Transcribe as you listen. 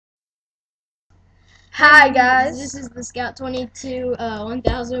Hi guys. This is the Scout 22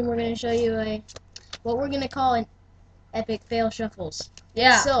 1000. We're gonna show you what we're gonna call an epic fail shuffles.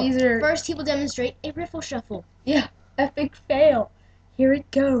 Yeah, So these are first he will demonstrate a riffle shuffle. epic fail. Here it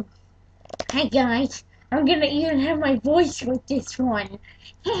goes. Hi guys, I'm gonna even have my voice with this one.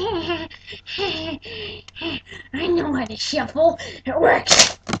 I know how to shuffle. It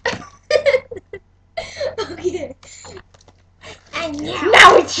works. Okay. And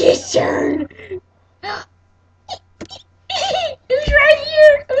now it's his turn. Who's right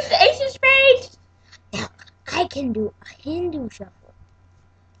here? Who's the ace of spades? Now I can do a Hindu shuffle.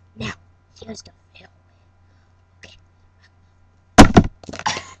 Now here's the fail.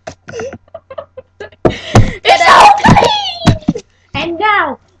 It's all clean! And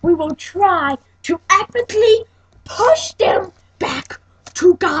now we will try to epically push them back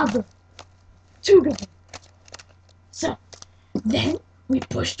together. So then we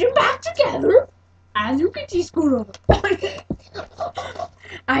push them back together. As you can see, scoot over.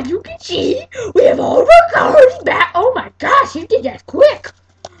 As you can see, we have all of our cards back. Oh my gosh, you did that quick.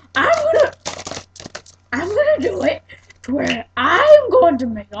 I'm gonna do it to where I'm going to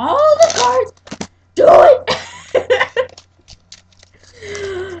make all the cards do it.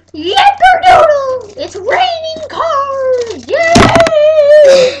 Yipperdoodle! It's ready.